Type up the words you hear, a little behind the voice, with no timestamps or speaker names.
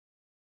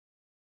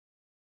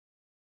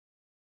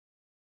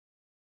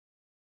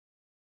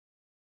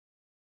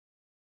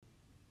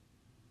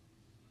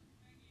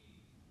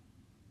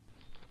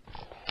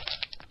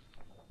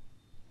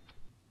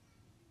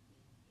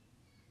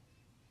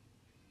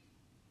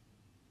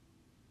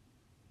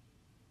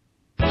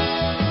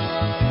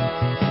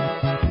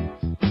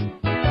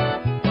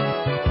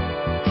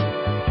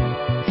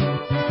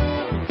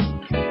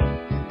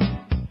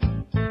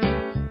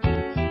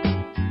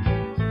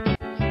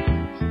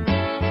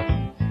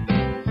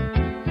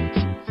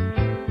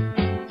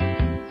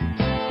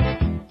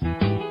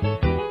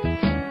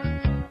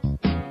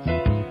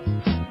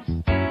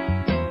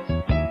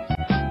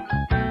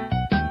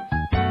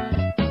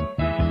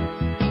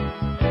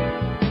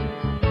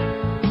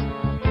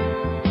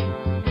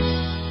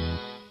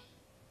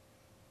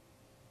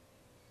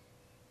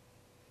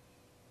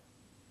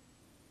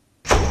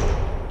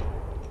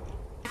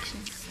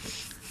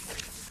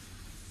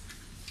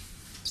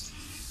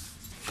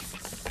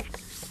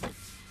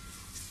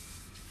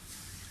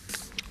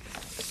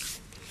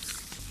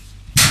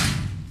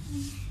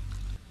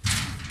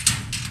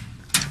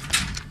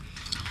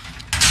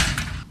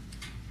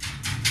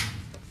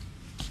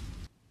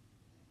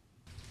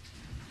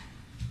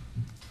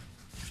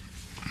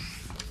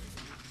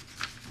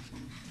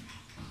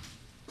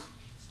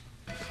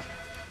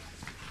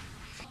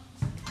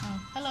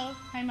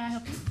Hi, may I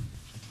help you?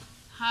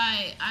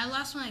 Hi, I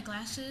lost my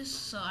glasses,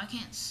 so I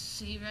can't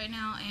see right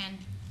now, and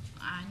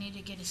I need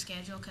to get a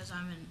schedule because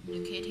I'm a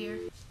new kid here.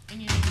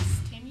 And your name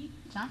is Timmy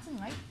Johnson,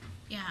 right?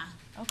 Yeah.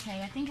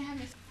 Okay, I think I have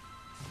this.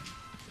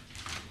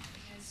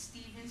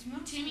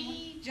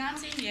 Timmy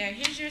Johnson, yeah,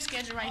 here's your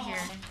schedule right here.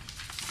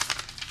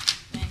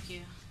 Thank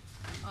you.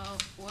 Oh,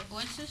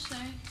 what's this say?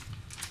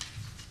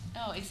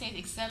 Oh, it says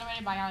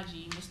Accelerated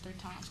Biology, Mr.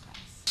 Tom's class.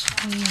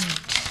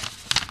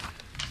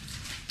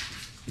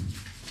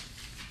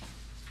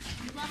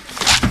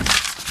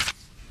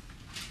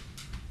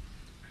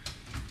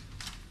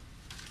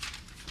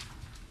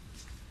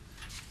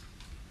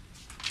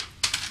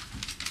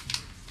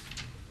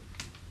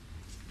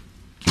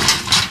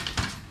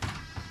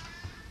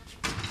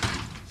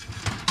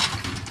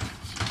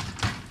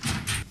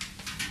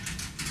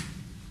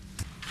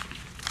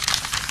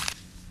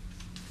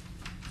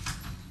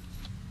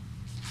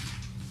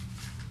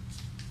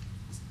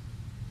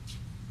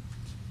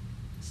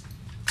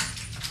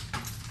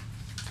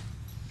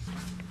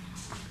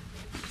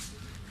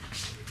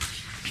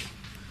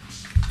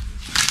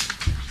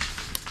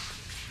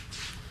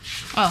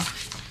 Oh.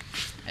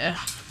 Yeah.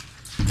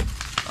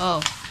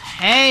 Oh,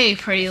 hey,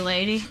 pretty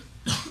lady.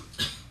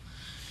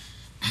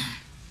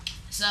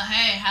 So,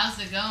 hey, how's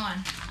it going?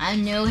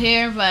 I'm new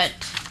here, but,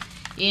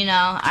 you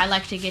know, I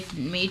like to get to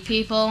meet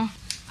people.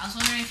 I was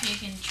wondering if you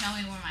can tell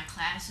me where my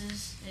class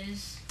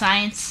is.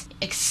 Science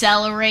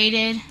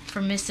Accelerated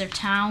for Mr.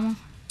 Town.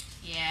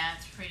 Yeah,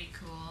 it's pretty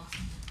cool.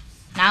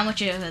 Not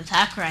much of a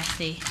talker, I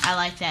see. I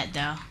like that, though.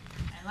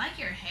 I like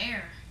your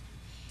hair.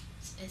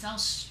 It's all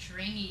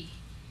stringy.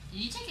 Did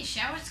you take a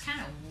shower? It's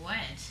kind of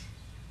wet.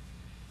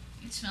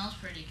 It smells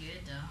pretty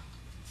good, though.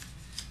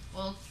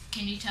 Well,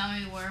 can you tell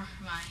me where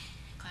my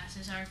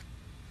classes are?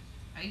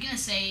 Are you gonna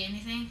say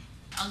anything?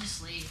 I'll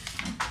just leave.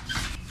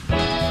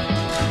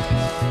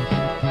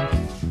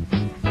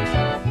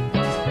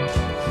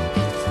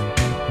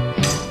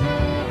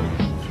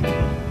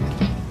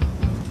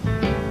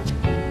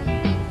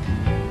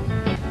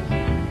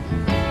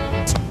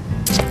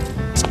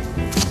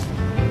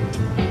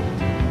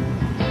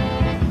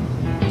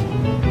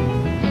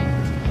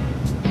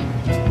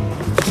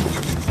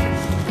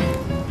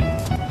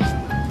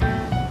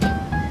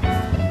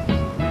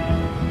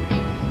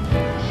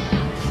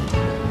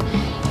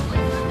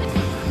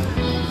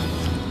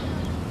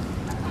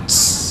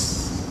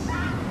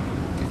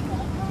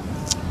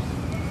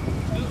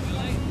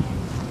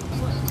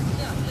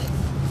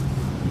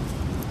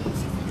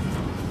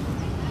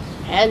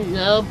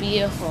 Hello,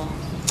 beautiful.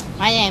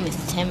 My name is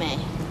Timmy.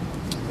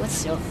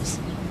 What's yours?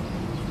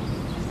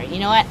 You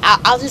know what?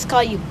 I'll just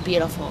call you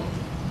Beautiful.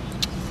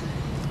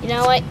 You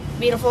know what,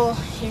 Beautiful?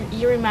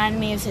 You remind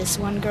me of this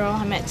one girl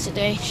I met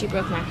today. She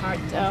broke my heart,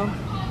 though.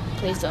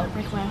 Please don't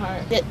break my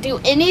heart.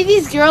 Do any of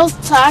these girls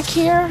talk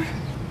here?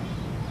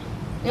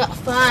 No,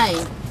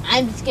 fine.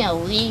 I'm just gonna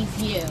leave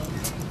you.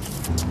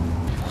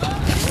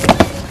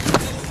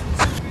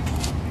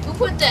 Who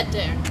put that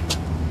there?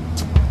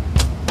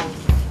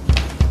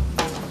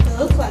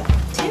 It looks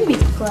like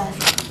Timmy's class.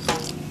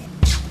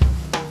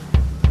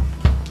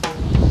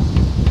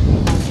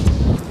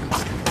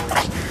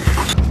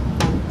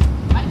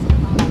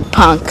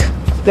 Punk.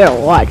 Better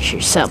watch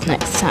yourself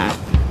next time.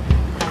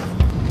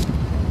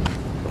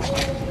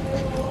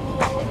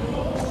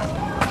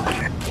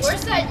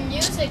 Where's that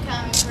music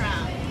coming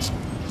from?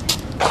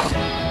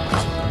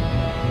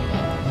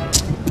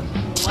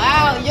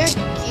 Wow, you're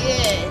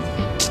good.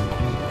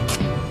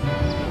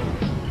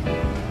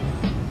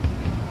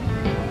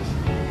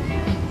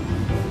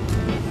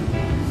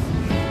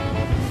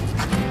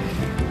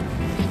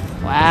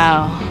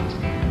 Wow.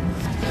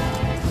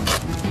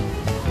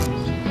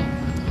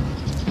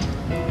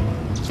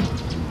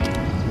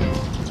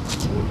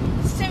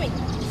 It's Timmy.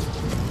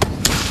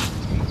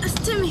 It's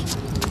Timmy.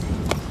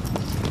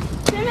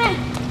 Timmy.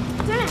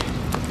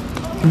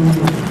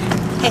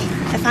 Hey,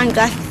 I found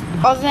glasses.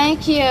 Oh,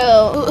 thank you.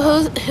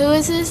 Who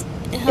is this?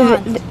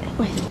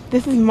 Wait,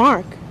 this is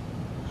Mark.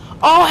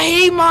 Oh,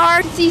 hey,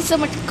 Mark. I see so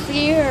much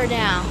clearer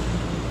now.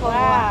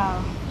 Wow.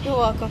 You're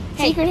welcome.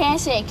 Hey. Secret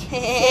handshake.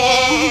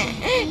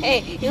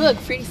 Hey, you look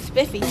pretty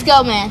spiffy. Let's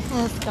go, man.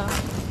 Let's go.